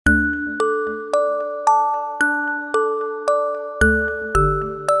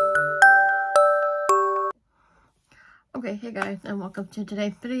Hey guys, and welcome to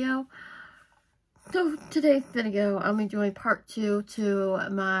today's video. So today's video, I'll be doing part 2 to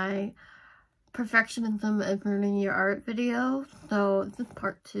my Perfectionism and Ruining Your Art video. So this is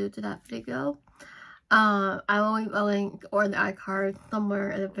part 2 to that video. I will leave a link or the iCard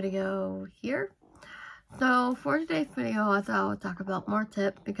somewhere in the video here. So for today's video, I thought I would talk about more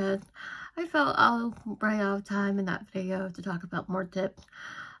tips because I felt I'll run out of time in that video to talk about more tips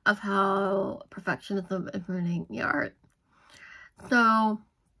of how perfectionism is ruining your art. So,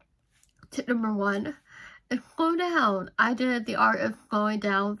 tip number 1 is slow down. I did the art of slowing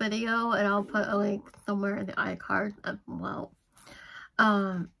down video, and I'll put a link somewhere in the iCard as well.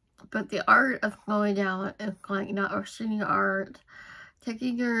 But the art of slowing down is like not rushing your art,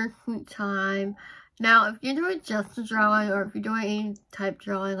 taking your sweet time. Now, if you're doing just a drawing, or if you're doing any type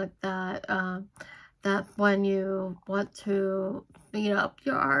drawing like that, that's when you want to speed up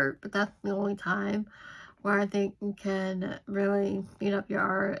your art, but that's the only time where I think you can really speed up your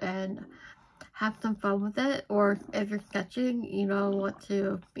art and have some fun with it. Or if you're sketching, you want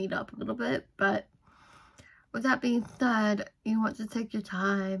to speed up a little bit. But with that being said, you want to take your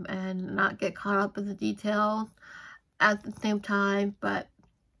time and not get caught up in the details at the same time. But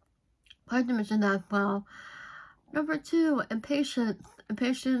I wanted to mention that as well. Number 2, impatience.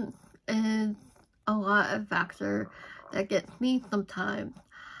 Impatience is a lot of factor that gets me sometimes.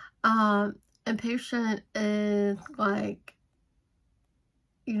 Impatient is like,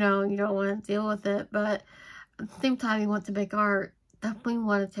 you don't want to deal with it, but at the same time you want to make art. Definitely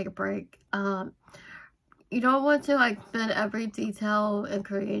want to take a break. You don't want to like spend every detail and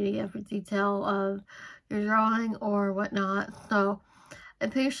creating every detail of your drawing or whatnot. So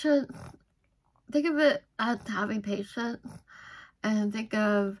impatience, think of it as having patience, and think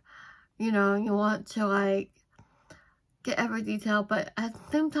of, you want to like get every detail, but at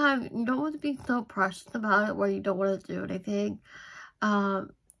the same time you don't want to be so precious about it where you don't want to do anything.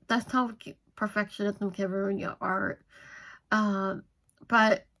 That's how perfectionism can ruin your art.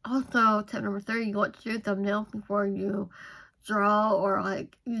 But also, tip number 3, you want to do thumbnails before you draw, or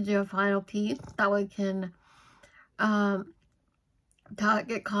like you do a final piece. That way you can not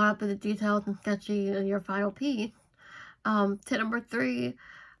get caught up in the details and sketchy in your final piece. Tip number 3,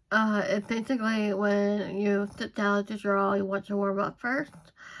 it's basically when you sit down to draw, you want to warm up first.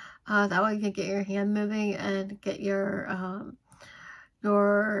 That way you can get your hand moving and get your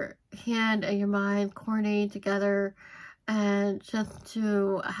hand and your mind coordinated together, and just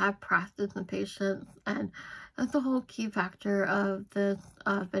to have practice and patience. And that's the whole key factor of this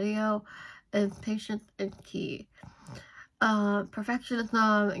video, is patience is key.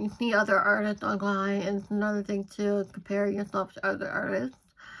 Perfectionism, you see other artists online, and it's another thing to compare yourself to other artists.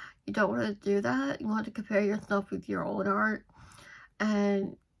 You don't want to do that. You want to compare yourself with your old art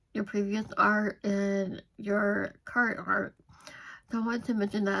and your previous art and your current art. So I wanted to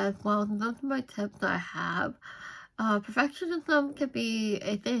mention that as well. And those are my tips that I have. Perfectionism can be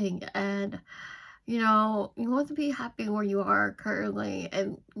a thing, and you want to be happy where you are currently,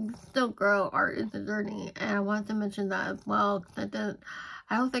 and still grow. Art is a journey, and I wanted to mention that as well, because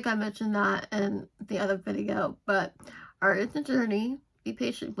I don't think I mentioned that in the other video. But art is a journey. Be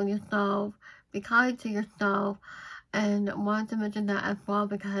patient with yourself, be kind to yourself, and I wanted to mention that as well,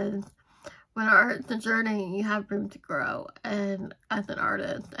 because when art is a journey, you have room to grow and as an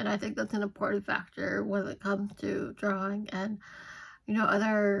artist, and I think that's an important factor when it comes to drawing and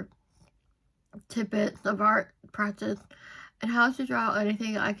other tidbits of art practice and how to draw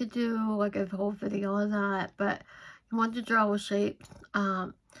anything. I could do like a whole video on that, but you want to draw with shapes.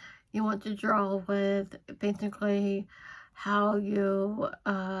 You want to draw with basically how you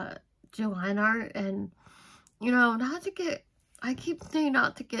do line art, and not to get, I keep saying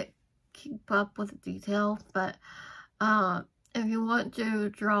not to keep up with the details, but if you want to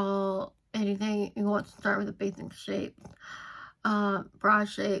draw anything, you want to start with the basic shapes, broad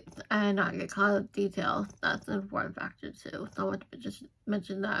shapes, and not get caught up in details. That's an important factor too, so I want to just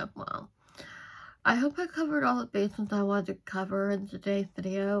mention that as well. I hope I covered all the bases I wanted to cover in today's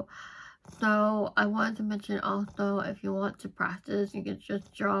video. So I wanted to mention also, if you want to practice, you can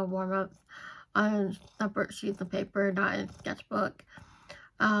just draw warm-ups on separate sheets of paper, not in a sketchbook.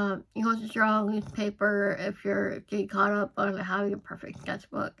 You want to draw on loose paper if you're getting caught up on having a perfect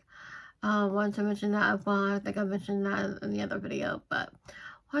sketchbook. Wanted to mention that as well. I think I mentioned that in the other video, but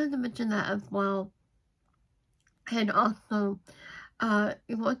wanted to mention that as well. And also,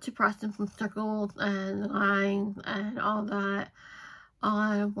 you want to practice some circles and lines and all that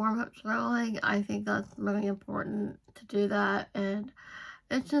on warm-up drawing. I think that's really important to do that, and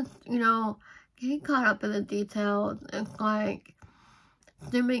it's just, getting caught up in the details. It's like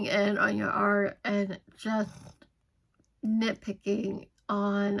zooming in on your art and just nitpicking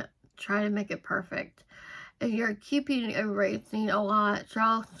on trying to make it perfect. If you're keeping erasing a lot,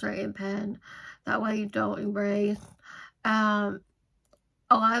 draw straight and pen. That way you don't erase. A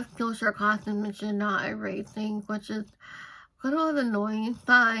lot of Skillshare classes mention not erasing, which is a little annoying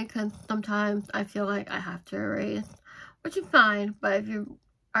side, because sometimes I feel like I have to erase, which is fine, but if you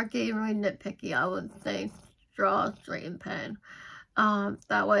are getting really nitpicky, I would say draw straight and pen.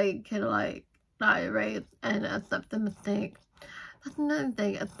 That way you can, like, not erase and accept the mistake. That's another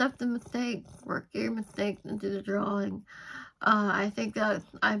thing. Accept the mistakes. Work your mistakes into the drawing. I think that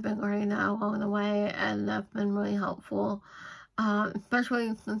I've been learning that along the way, and that's been really helpful.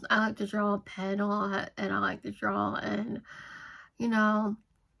 Especially since I like to draw a pen a lot, and I like to draw and, you know,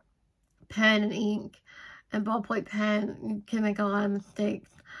 pen and ink and ballpoint pen. You can make a lot of mistakes.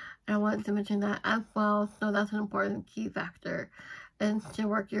 And I wanted to mention that as well, so that's an important key factor, and to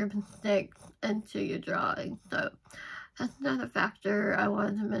work your mistakes into your drawing. So that's another factor I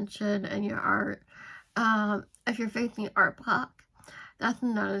wanted to mention in your art. If you're facing art block, that's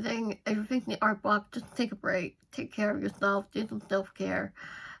another thing. If you're facing art block, just take a break. Take care of yourself. Do some self-care.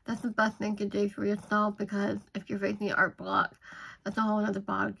 That's the best thing you can do for yourself, because if you're facing art block, that's a whole other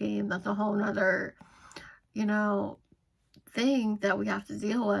ball game. That's a whole other, you know, thing that we have to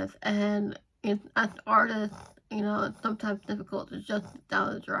deal with. And as artists, you know, it's sometimes difficult to just sit down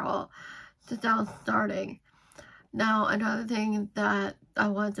and draw, sit down starting. Now, another thing that I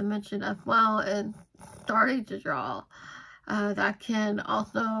wanted to mention as well is starting to draw. That can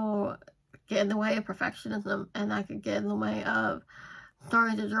also get in the way of perfectionism, and that could get in the way of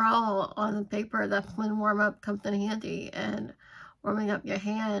starting to draw on the paper. That's when warm-up comes in handy, and warming up your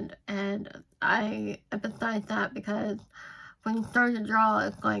hand. And I emphasize that because when you start to draw,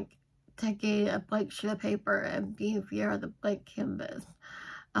 it's like taking a blank sheet of paper and being fear of the blank canvas.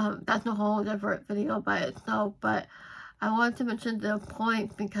 That's a whole different video by itself, but I wanted to mention the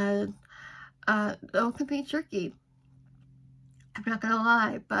point because those can be tricky. I'm not gonna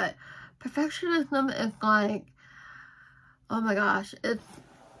lie, but perfectionism is like, oh my gosh, it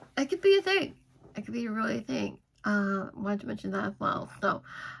could be a thing. It could be a really thing. Wanted to mention that as well. So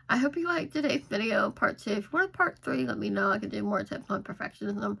I hope you liked today's video, part 2. If you want a part 3, let me know. I can do more tips on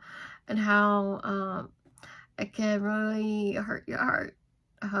perfectionism and how it can really hurt your art.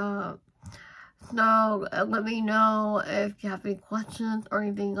 So let me know if you have any questions or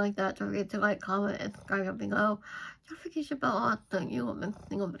anything like that. Don't forget to like, comment, and subscribe down below. Notification bell on so you won't miss a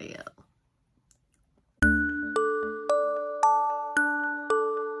single video.